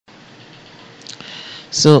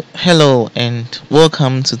So hello and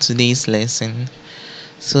welcome to today's lesson.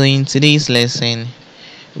 So in today's lesson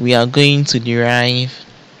we are going to derive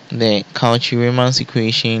the Cauchy-Riemann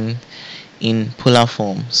equation in polar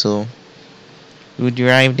form. So we'll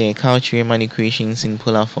derive the Cauchy-Riemann equations in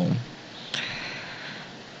polar form.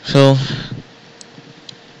 So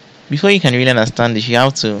before you can really understand this, you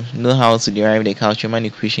have to know how to derive the Cauchy-Riemann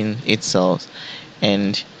equation itself,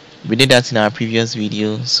 and we did that in our previous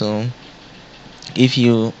video. So if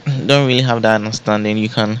you don't really have that understanding, you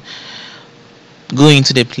can go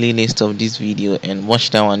into the playlist of this video and watch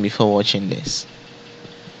that one before watching this.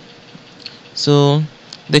 So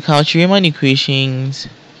the Cauchy-Riemann equations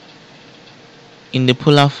in the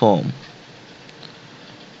polar form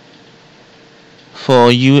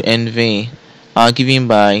for u and v are given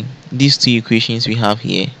by these two equations we have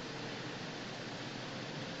here.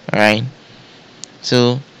 Alright,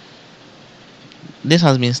 so this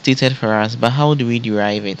has been stated for us, but how do we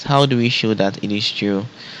derive it? How do we show that it is true?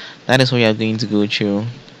 That is what we are going to go through.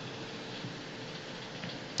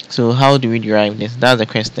 So how do we derive this? That's the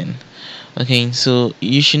question. Okay, so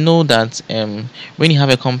you should know that when you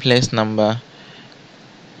have a complex number,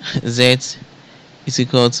 z is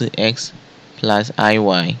equal to x plus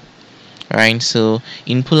iy. Right, so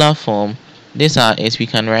in polar form, this is we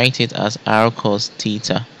can write it as r cos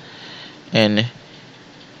theta, and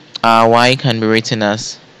our y can be written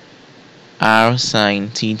as r sine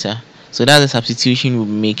theta. So that's the substitution we'll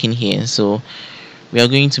be making here. So we are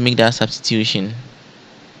going to make that substitution.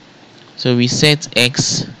 So we set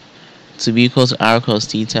x to be equal to r cos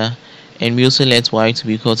theta, and we also let y to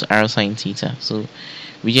be equal to r sine theta. So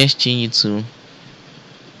we just change it to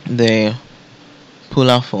the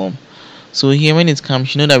polar form. So here when it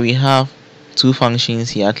comes, you know that we have two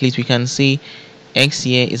functions here. At least we can say x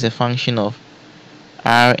here is a function of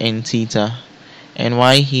r and theta, and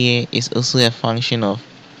y here is also a function of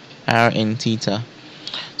r and theta.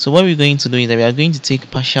 So what we're going to do is that we are going to take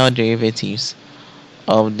partial derivatives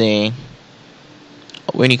of the,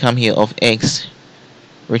 when you come here, of x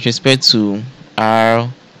with respect to r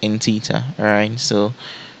and theta. Alright, so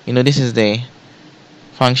you know this is the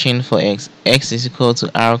function for x. X is equal to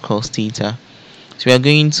r cos theta. So we are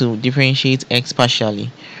going to differentiate x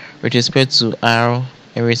partially with respect to r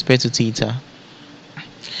and respect to theta.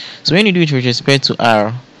 So when you do it with respect to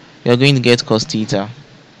r, we are going to get cos theta,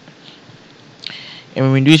 and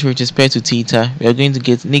when we do it with respect to theta, we are going to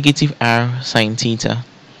get negative r sine theta.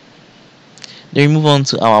 Then we move on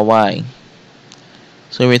to our y.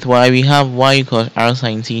 So with y, we have y equals r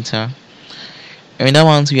sine theta, and in that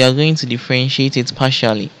one we are going to differentiate it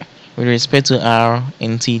partially with respect to r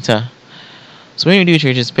and theta. So when we do it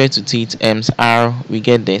with respect to theta, r, we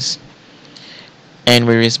get this, and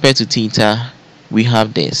with respect to theta we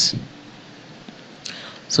have this.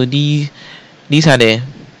 So these are the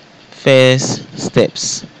first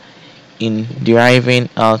steps in deriving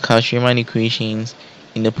our Cauchy-Riemann equations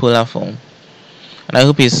in the polar form, and I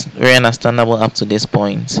hope it's very understandable up to this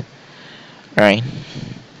point. Alright,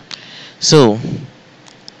 so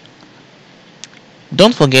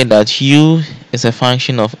don't forget that u is a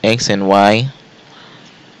function of x and y,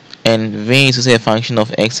 and v is also a function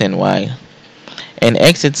of x and y, and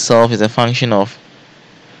x itself is a function of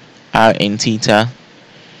r and theta,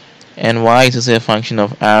 and y is also a function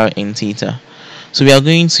of r and theta. So we are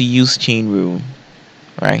going to use chain rule,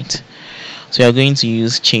 right? So we are going to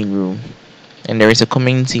use chain rule, and there is a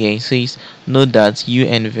comment here. It says note that u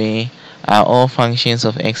and v are all functions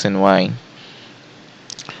of x and y.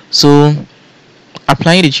 So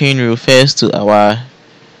applying the chain rule first to our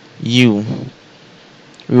u,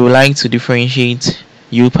 we would like to differentiate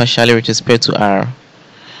u partially with respect to r.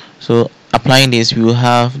 So applying this, we will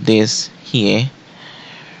have this here,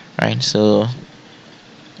 right? So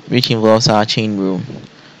which involves our chain rule.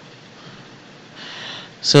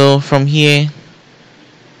 So from here,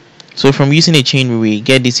 so from using a chain rule, we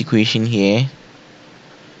get this equation here.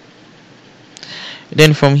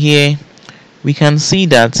 Then from here we can see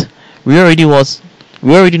that we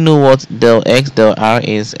already know what del x del r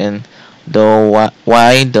is and del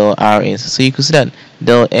y del r is. So you could see that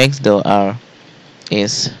del x del r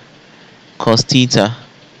is cos theta,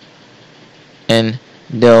 and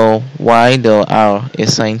del y del r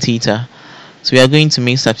is sine theta. So we are going to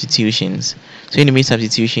make substitutions. So in the make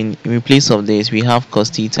substitution, in place of this we have cos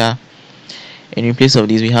theta, and in place of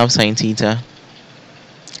this we have sine theta.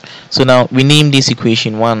 So now we name this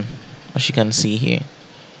equation 1, as you can see here.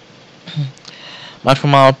 But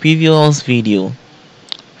from our previous video,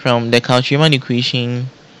 from the Cauchy-Riemann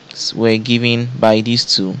equations were given by these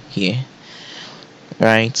two here,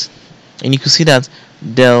 right? And you can see that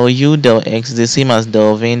del u del x is the same as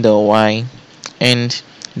del v del y and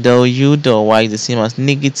del u del y is the same as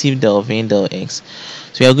negative del v del x.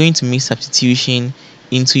 So we are going to make substitution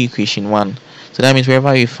into equation 1. So that means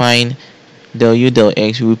wherever we find del u del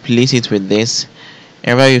x, we replace it with this.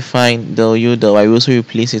 And wherever we find del u del y, we also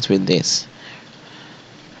replace it with this.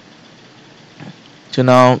 So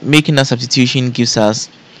now making that substitution gives us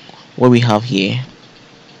what we have here.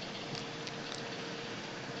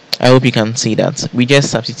 I hope you can see that we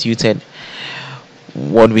just substituted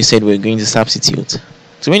what we said we were going to substitute.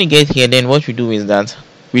 So when you get here, then what we do is that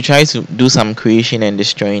we try to do some creation and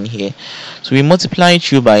destroying here. So we multiply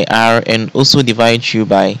through by r and also divide through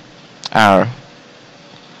by r.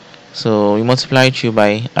 So we multiply through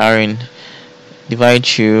by r and divide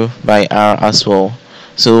through by r as well.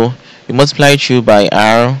 So we multiply through by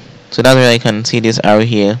r, so that's why I can see this r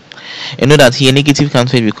here. And know that here negative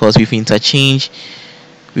comes first because we've interchanged.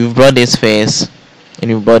 We've brought this first and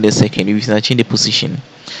we've brought this second. We've interchanged the position.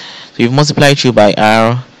 So we've multiplied through by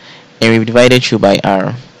r and we've divided through by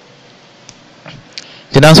r.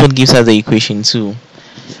 So that's what gives us the equation 2.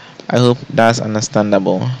 I hope that's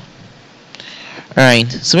understandable.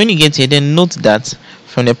 Alright, so when you get here, then note that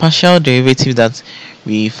from the partial derivative that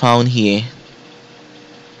we found here,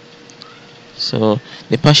 so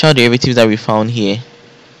the partial derivative that we found here,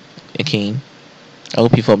 okay, I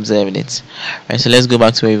hope you've observed it. Alright, so let's go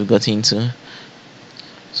back to where we got into.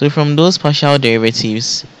 So from those partial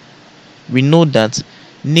derivatives, we know that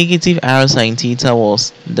negative r sine theta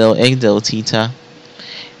was del x del theta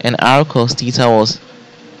and r cos theta was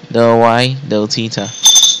del y del theta.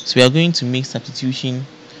 So we are going to make substitution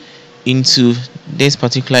into this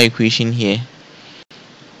particular equation here.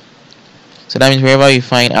 So that means wherever you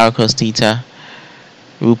find r cos theta,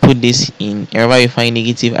 we will put this in. Wherever you find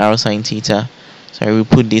negative r sine theta, so we'll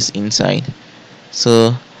put this inside.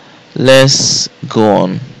 So let's go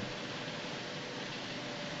on.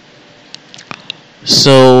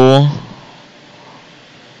 So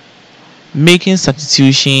making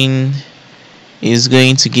substitution is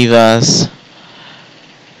going to give us,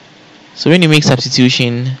 so when you make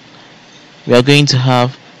substitution, we are going to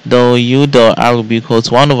have del u del r will be equal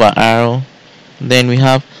to 1 over r. Then we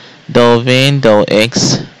have del v del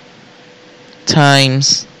x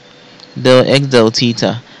times del x del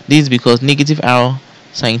theta. This is because negative r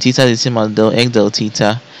sine theta is the same as del x del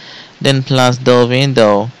theta. Then plus del v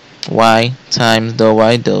del y times del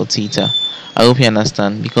y del theta. I hope you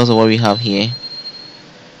understand because of what we have here.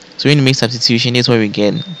 So when you make substitution, this is what we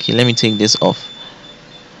get. Okay, let me take this off.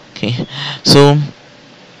 Okay, so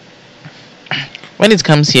when it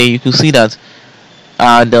comes here, you could see that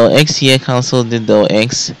del x here cancels this del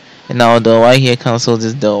x, and now del y here cancels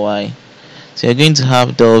this del y. So you're going to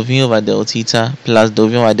have del v over del theta plus del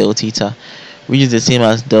v over del theta, which is the same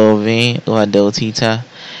as del v over del theta,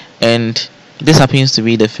 and this happens to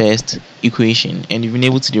be the first equation, and you've been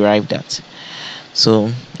able to derive that. So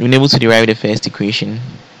you've been able to derive the first equation.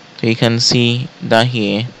 So you can see that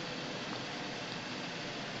here.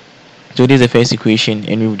 So this is the first equation,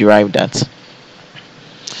 and we've derived that.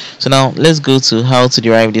 So now let's go to how to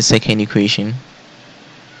derive the second equation.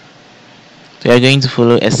 So we are going to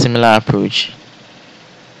follow a similar approach.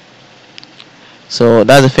 So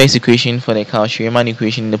that's the first equation for the Cauchy-Riemann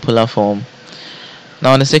equation in the polar form.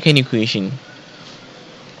 Now the second equation.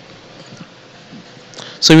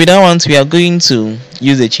 So with that one, we are going to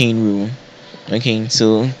use the chain rule. Okay,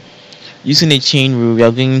 so using the chain rule, we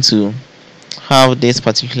are going to have this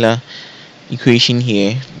particular equation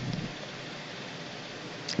here.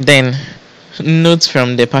 Then note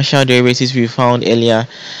from the partial derivatives we found earlier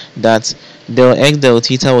that del x del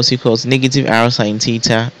theta was equal to negative r sine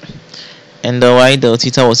theta and del y del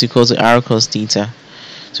theta was equal to r cos theta.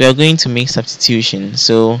 So we are going to make substitution.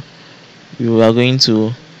 So we are going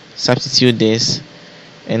to substitute this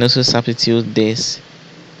and also substitute this.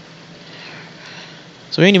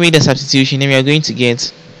 So when you make the substitution, then we are going to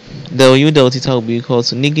get del u del theta will be equal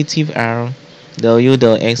to negative r del u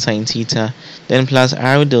del x sine theta, then plus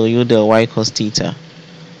r del u del y cos theta.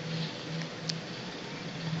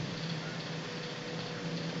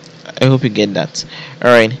 I hope you get that.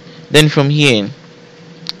 Alright, then from here,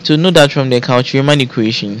 to know that from the Cauchy-Riemann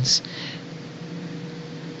equations,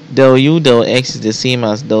 del u del x is the same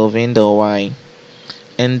as del v del y,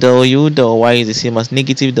 and del u del y is the same as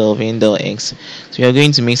negative del v del x. So we are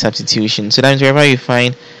going to make substitution. So that means wherever you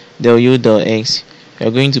find del u del x, we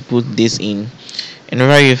are going to put this in, and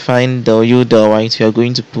wherever you find del u del y, we are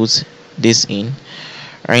going to put this in.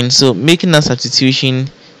 Alright, so making a substitution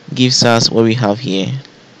gives us what we have here.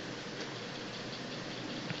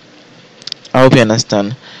 I hope you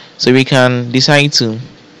understand. So we can decide to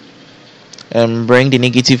bring the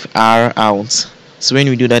negative r out. So when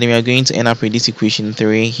we do that, we are going to end up with this equation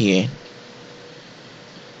 3 here.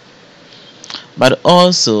 But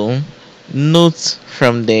also note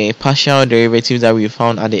from the partial derivative that we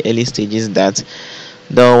found at the early stages that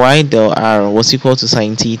del y del r was equal to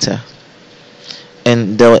sine theta,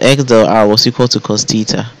 and del x del r was equal to cos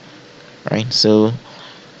theta, right? So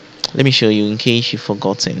let me show you in case you've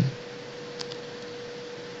forgotten.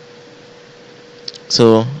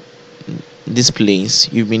 So this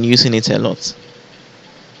place, you've been using it a lot.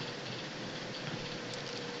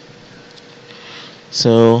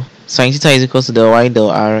 So sin theta is equal to del y del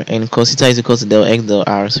r, and cos theta is equal to del x del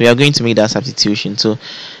r. So we are going to make that substitution. So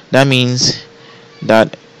that means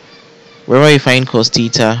that wherever you find cos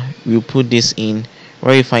theta, we'll put this in.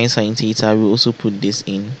 Where you find sin theta, we'll also put this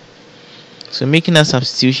in. So making that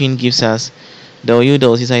substitution gives us del u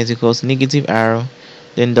del theta is equal to negative r,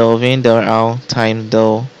 then del v del r times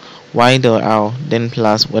del y del r, then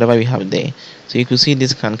plus whatever we have there. So you could see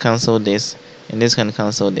this can cancel this, and this can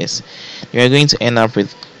cancel this. We are going to end up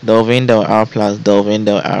with del v del r plus del v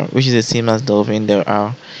del r, which is the same as del v del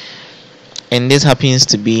r. And this happens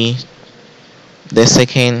to be the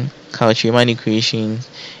second Cauchy-Riemann equation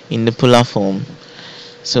in the polar form.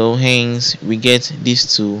 So hence we get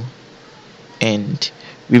these two, and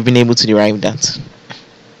we've been able to derive that.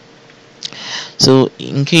 So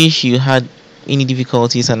in case you had any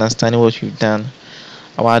difficulties understanding what we've done,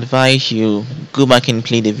 I would advise you go back and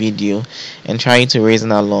play the video and try to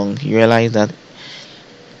reason along. You realize that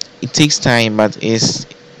it takes time, but it's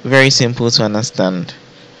very simple to understand.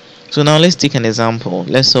 So now let's take an example.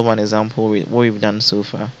 Let's solve an example with what we've done so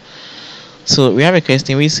far. So we have a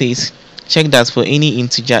question which says check that for any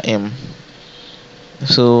integer m.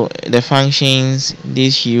 So the functions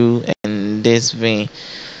this u and this v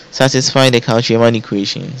satisfy the Cauchy-Riemann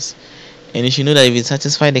equations. And you should know that if it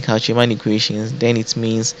satisfies the Cauchy-Riemann equations, then it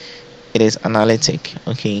means it is analytic.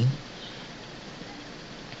 Okay.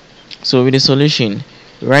 So with the solution,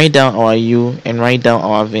 write down our u and write down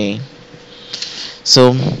our v.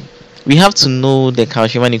 So we have to know the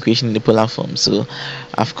Cauchy-Riemann equation in the polar form. So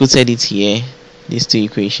I've quoted it here, these two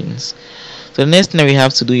equations. So the next thing that we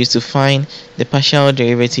have to do is to find the partial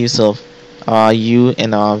derivatives of our u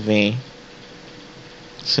and our v.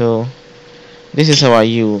 So this is our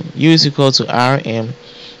u. U is equal to rm,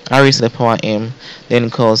 r is to the power m, then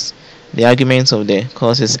cos, the argument of the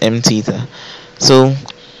cos is m theta. So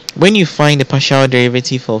when you find the partial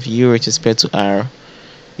derivative of u with respect to r,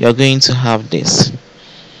 you are going to have this.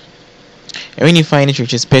 And when you find it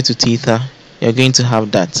with respect to theta, you are going to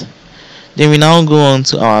have that. Then we now go on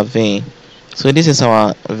to our v. So this is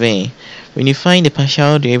our v. When you find the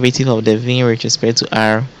partial derivative of the v with respect to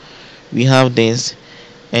r, we have this,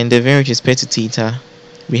 and the v with respect to theta,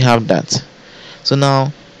 we have that. So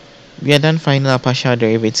now we are done finding our partial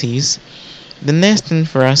derivatives. The next thing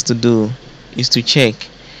for us to do is to check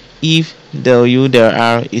if del u del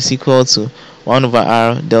r is equal to 1 over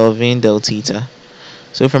r del v del theta.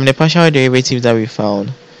 So from the partial derivatives that we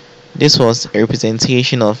found, this was a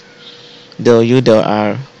representation of del u del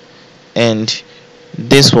r, and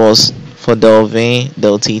this was for del v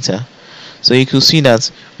del theta. So you could see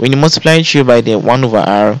that when you multiply through by the 1 over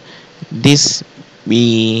r, this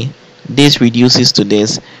reduces to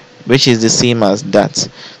this, which is the same as that.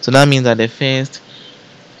 So that means that the first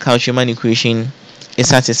Cauchy-Riemann equation is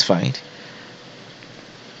satisfied.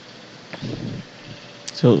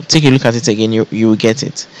 So take a look at it again, you will get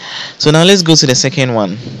it. So now let's go to the second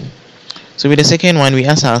one. So with the second one, we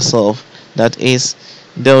ask ourselves, that is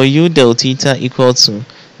del u del theta equal to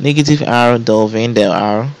negative r del v del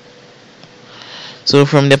r. So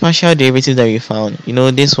from the partial derivative that we found,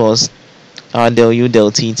 this was our del u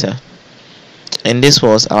del theta, and this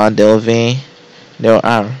was our del v del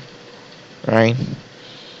r, right?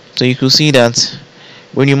 So you could see that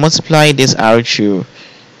when you multiply this r through,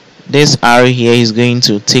 this r here is going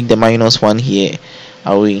to take the minus 1 here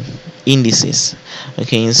away, indices.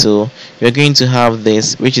 Okay, so you're going to have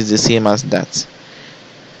this, which is the same as that,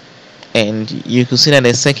 and you could see that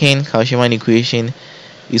the second Cauchy-Riemann equation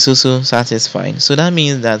is also satisfied. So that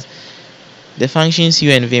means that the functions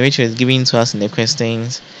u and v, which was given to us in the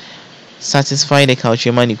questions, satisfy the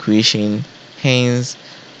Cauchy-Riemann equation. Hence,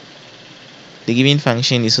 the given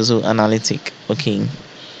function is also analytic. Okay,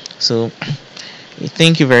 so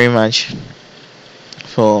thank you very much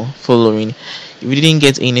for following. If you didn't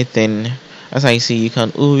get anything, as I say, you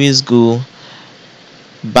can always go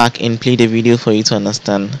back and play the video for you to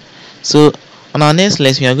understand. So on our next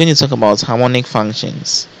lesson, we are going to talk about harmonic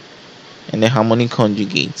functions and the harmonic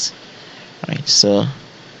conjugates. Right, so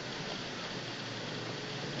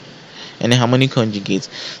and a harmonic conjugate.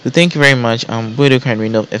 So thank you very much. Bodo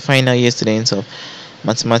Kandrin of a final year student of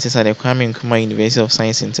mathematics at the Kwame Nkrumah University of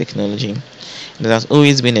Science and Technology. It has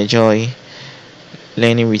always been a joy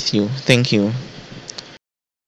learning with you. Thank you.